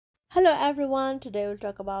Hello everyone, today we'll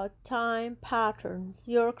talk about time patterns.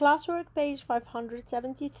 Your classwork page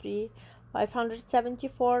 573,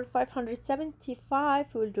 574,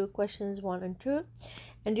 575, we'll do questions 1 and 2.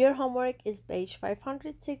 And your homework is page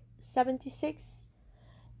 576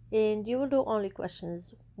 and you will do only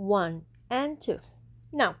questions 1 and 2.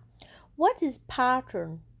 Now, what is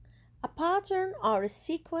pattern? A pattern or a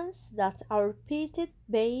sequence that are repeated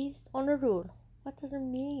based on a rule. What does it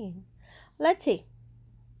mean? Let's see.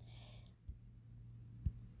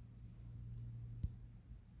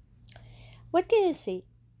 What can you see?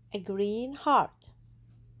 A green heart,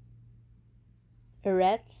 a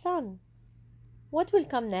red sun. What will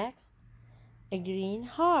come next? A green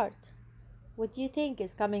heart. What do you think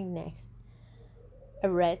is coming next? A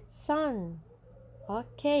red sun.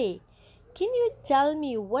 Okay. Can you tell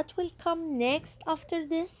me what will come next after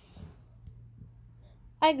this?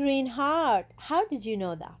 A green heart. How did you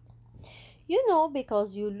know that? You know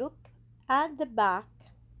because you look at the back.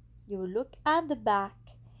 You look at the back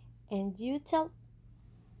and you tell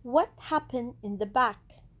what happened in the back.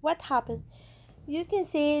 What happened? You can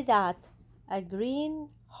say that a green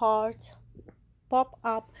heart pop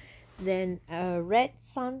up, then a red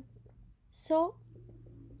sun. So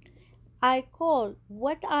I call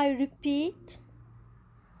what I repeat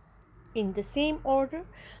in the same order,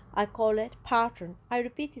 I call it pattern. I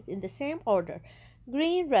repeat it in the same order.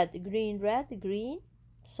 Green, red, green, red, green.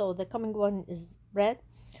 So the coming one is red.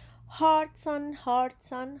 Heart, sun, heart,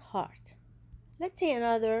 sun, heart. Let's see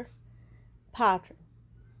another pattern.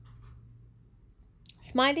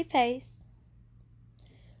 Smiley face,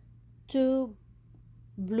 two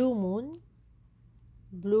blue moons,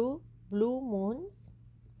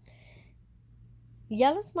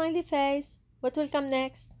 yellow smiley face. What will come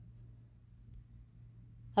next?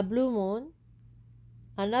 A blue moon,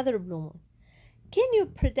 another blue moon. Can you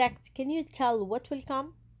predict, can you tell what will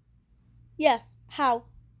come? Yes, how?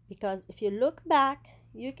 Because if you look back,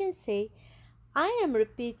 you can say I am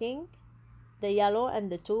repeating the yellow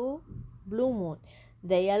and the two blue moon,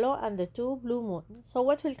 the yellow and the two blue moon. So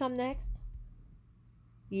what will come next?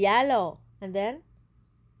 Yellow, and then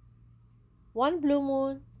one blue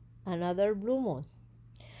moon, another blue moon.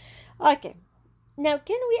 Okay, now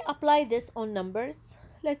can we apply this on numbers?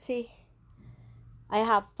 Let's see. I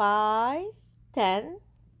have 5, 10,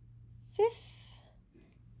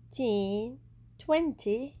 15,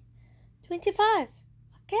 20, 25.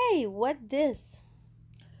 Okay, what this?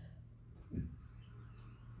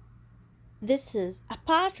 This is a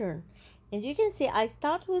pattern. And you can see I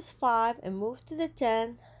start with 5 and move to the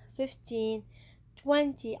 10, 15,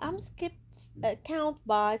 20. I'm skip count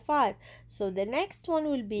by 5. So the next one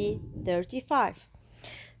will be 35.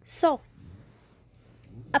 So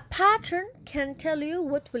a pattern can tell you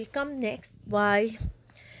what will come next by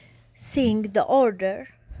seeing the order,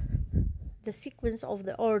 the sequence of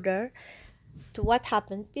the order to what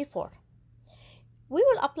happened before. We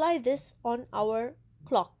will apply this on our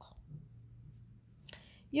clock.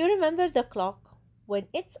 You remember the clock? When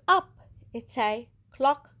it's up, it's a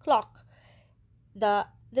clock, clock.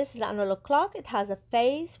 This is the analog clock. It has a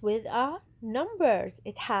face with numbers.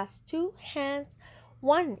 It has two hands.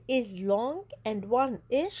 One is long and one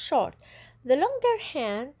is short. The longer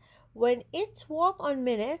hand, when it's walk on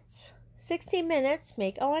minutes, 60 minutes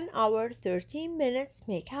make 1 hour, 30 minutes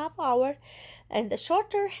make half hour, and the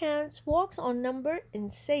shorter hands walks on number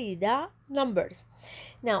and say the numbers.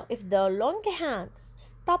 Now, if the long hand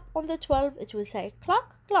stop on the 12, it will say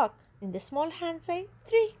clock, clock, and the small hand say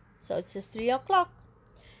 3. So it says 3 o'clock.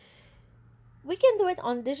 We can do it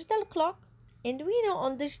on digital clock, and we know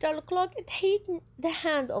on digital clock it hit the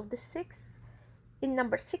hand of the 6 in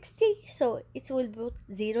number 60, so it will put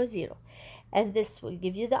 00, and this will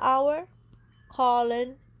give you the hour,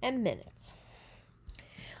 colon, and minutes.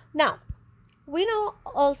 Now we know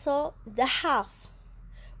also the half,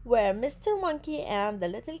 where Mr. Monkey and the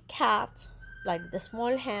little cat, like the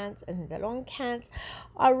small hands and the long hands,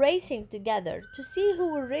 are racing together to see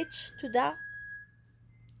who will reach to the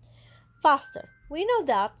faster. We know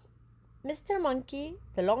that Mr. Monkey,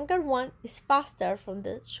 the longer one, is faster from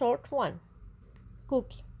the short one,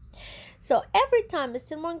 Cookie. So every time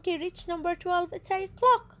Mr. Monkey reach number 12, it say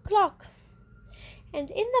clock, clock.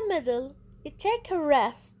 And in the middle, it take a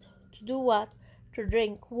rest to do what? To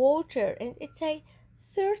drink water, and it say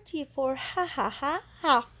 30 for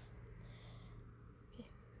half. Okay.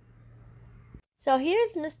 So here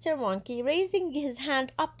is Mr. Monkey raising his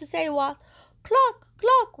hand up to say what? Clock,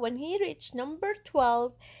 clock. When he reached number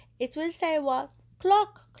 12, it will say what?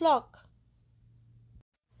 Clock, clock.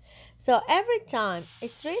 So every time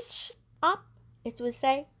it reach up, it will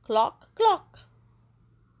say clock, clock.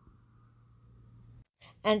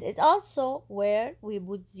 And it also where we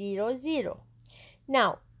put 0, 0.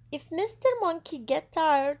 Now, if Mr. Monkey get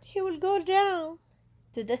tired, he will go down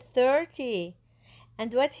to the 30.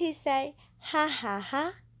 And what he say? Ha ha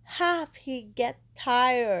ha, half he get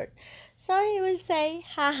tired. So he will say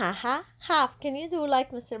ha ha ha, half. Can you do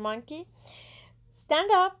like Mr. Monkey?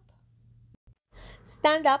 Stand up.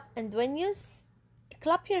 Stand up, and when you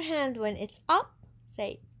clap your hand when it's up,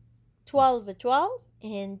 say 12, 12,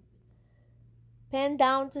 and pen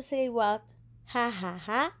down to say what? Ha ha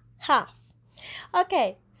ha, half.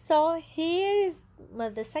 Okay, so here is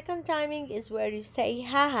the second timing is where you say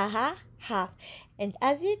ha ha ha, half. And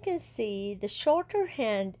as you can see, the shorter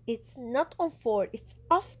hand, it's not on 4, it's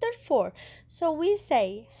after 4. So we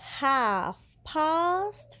say half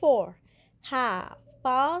past 4, half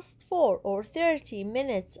past 4, or 30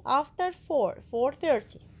 minutes after 4,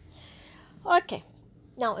 4:30. Okay,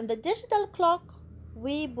 now in the digital clock,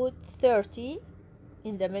 we put 30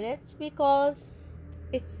 in the minutes because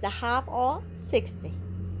it's the half of 60.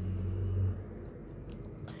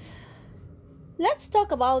 Let's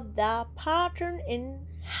talk about the pattern in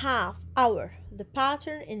half hour. The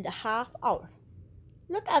pattern in the half hour.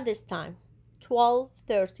 Look at this time.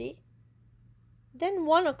 12:30, then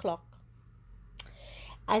 1 o'clock.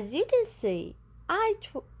 As you can see, I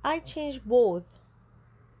changed both.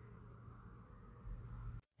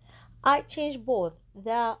 I changed both.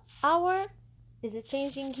 The hour is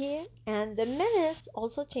changing here, and the minutes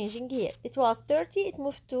also changing here. It was 30, it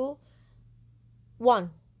moved to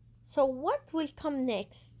 1. So what will come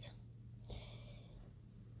next?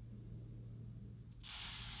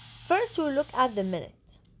 First, we'll look at the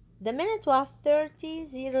minute. The minute was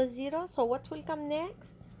 30:00. So what will come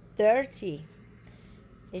next? 30.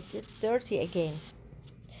 It is 30 again.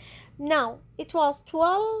 Now, it was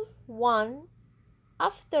 12:01.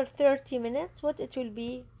 After 30 minutes, what it will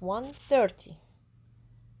be? 1:30.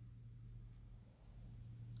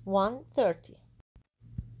 1:30.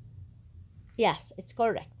 Yes, it's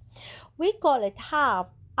correct. We call it half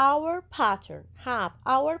hour pattern,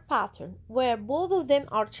 where both of them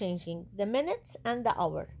are changing, the minutes and the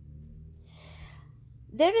hour.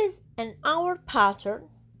 There is an hour pattern.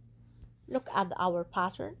 Look at the hour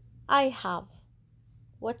pattern. I have,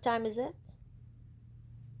 what time is it?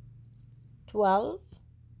 12.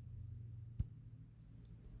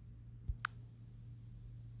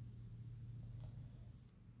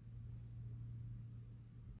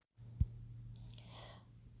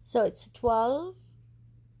 So it's 12,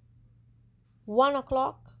 1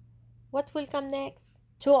 o'clock. What will come next?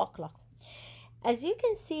 2 o'clock. As you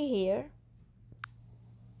can see here,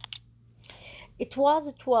 it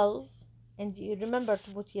was 12, and you remember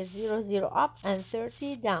to put your 0, up and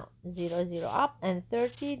 30 down. 0, up and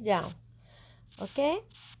 30 down. Okay?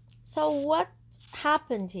 So what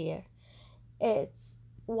happened here? It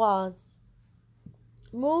was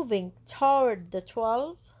moving toward the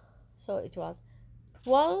 12. So it was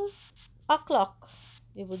 12 o'clock.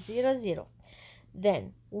 You put 0.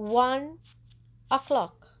 Then 1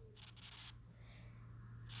 o'clock.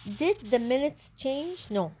 Did the minutes change?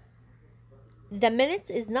 No. The minutes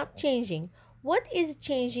is not changing. What is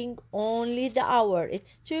changing? Only the hour.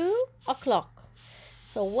 It's 2 o'clock.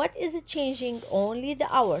 So what is changing? Only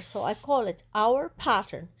the hour. So I call it hour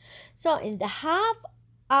pattern. So in the half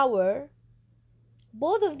hour,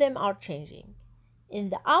 both of them are changing. In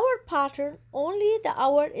the hour pattern, only the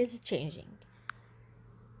hour is changing.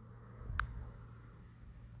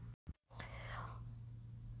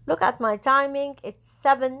 Look at my timing. It's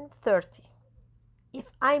 7:30. If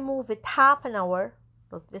I move it half an hour,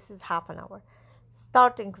 look, this is half an hour.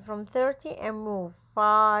 Starting from 30 and move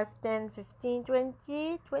 5, 10, 15,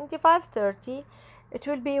 20, 25, 30. It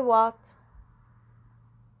will be what?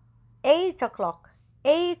 8 o'clock.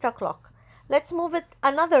 8 o'clock. Let's move it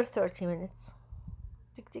another 30 minutes.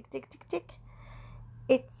 Tick, tick, tick, tick, tick.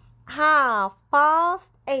 It's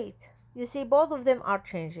 8:30. You see, both of them are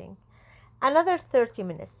changing. Another 30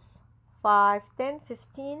 minutes. 5, 10,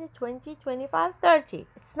 15, 20, 25, 30.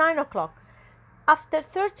 It's 9 o'clock. After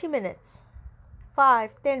 30 minutes.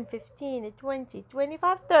 5, 10, 15, 20,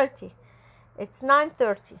 25, 30. It's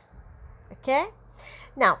 9:30. Okay?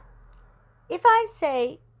 Now, if I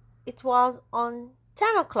say it was on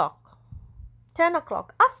 10 o'clock. 10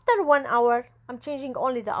 o'clock. After 1 hour, I'm changing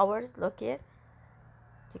only the hours. Look here.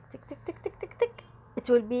 Tick, tick, tick, tick, tick, tick, tick. It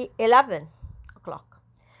will be 11 o'clock.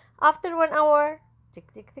 After 1 hour,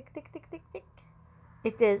 tick, tick, tick, tick, tick, tick, tick.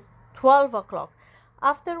 It is 12 o'clock.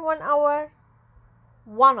 After 1 hour,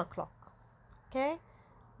 1 o'clock. Okay?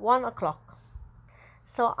 1 o'clock.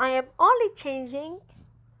 So I am only changing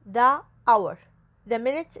the hour. The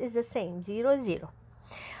minutes is the same, 0, 0.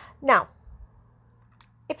 Now,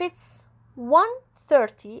 if it's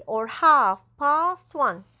 1:30 or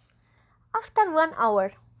 1:30, after 1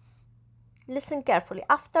 hour, listen carefully,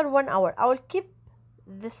 after 1 hour, I will keep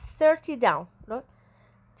the 30 down. Look,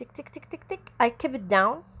 tick, tick, tick, tick, tick. I keep it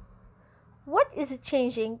down. What is it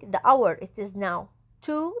changing? The hour. It is now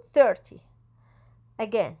 2:30.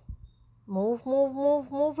 Again, move, move, move,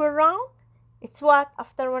 move around. It's what?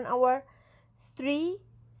 After 1 hour?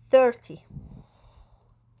 3:30.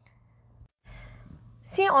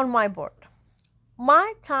 See on my board.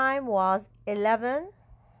 My time was 11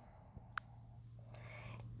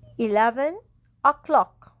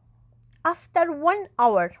 o'clock. After 1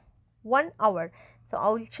 hour, 1 hour. So I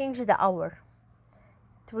will change the hour.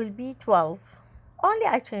 It will be 12. Only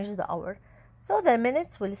I change the hour. So the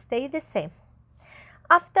minutes will stay the same.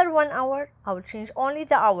 After 1 hour, I will change only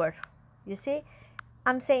the hour. You see,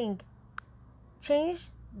 I'm saying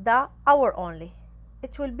change the hour only.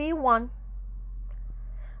 It will be 1.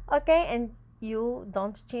 Okay, and you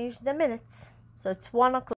don't change the minutes. So it's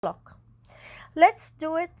 1 o'clock. Let's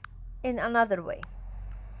do it in another way.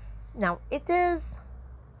 Now it is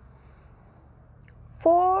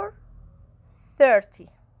 4:30.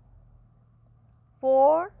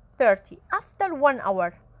 4:30. After 1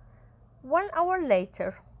 hour. 1 hour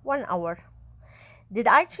later. 1 hour. Did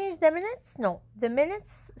I change the minutes? No. The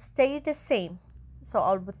minutes stay the same. So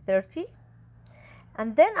I'll put 30.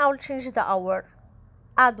 And then I'll change the hour.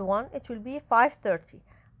 Add 1. It will be 5:30.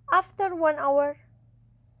 After 1 hour,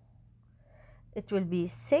 it will be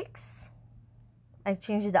 6. I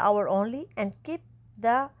change the hour only and keep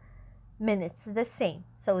the minutes the same.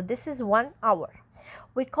 So this is 1 hour.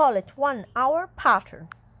 We call it 1 hour pattern.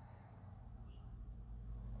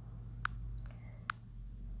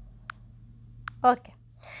 Okay.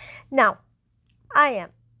 Now, I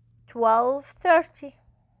am 12:30.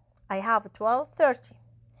 I have 12:30.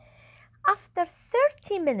 After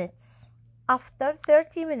 30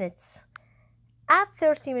 minutes, add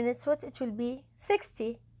 30 minutes, what it will be?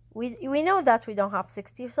 60. We know that we don't have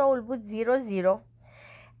 60, so we'll put 0, 0.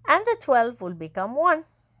 And the 12 will become 1.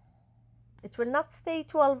 It will not stay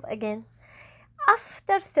 12 again.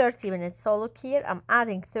 After 30 minutes, so look here, I'm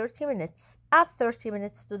adding 30 minutes. Add 30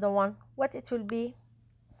 minutes to the 1. What it will be?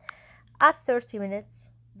 Add 30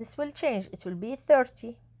 minutes. This will change. It will be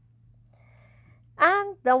 30.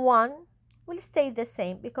 And the 1 will stay the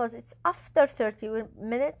same because it's after 30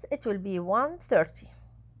 minutes, it will be 1:30.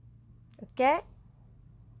 Okay?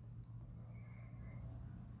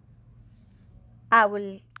 I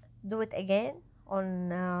will do it again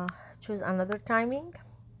on choose another timing.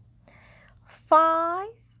 5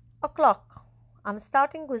 o'clock. I'm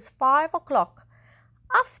starting with 5 o'clock.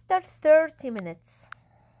 After 30 minutes,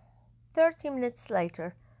 30 minutes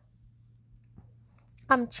later,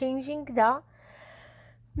 I'm changing the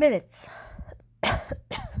minutes.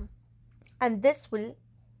 And this will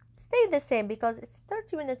stay the same because it's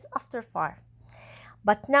 30 minutes after 5.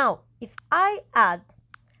 But now, if I add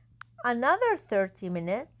another 30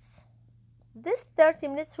 minutes, this 30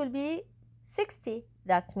 minutes will be 60.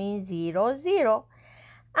 That means 0, 0.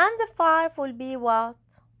 And the 5 will be what?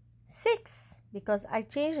 6, because I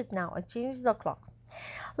changed it now. I changed the clock.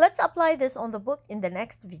 Let's apply this on the book in the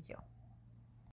next video.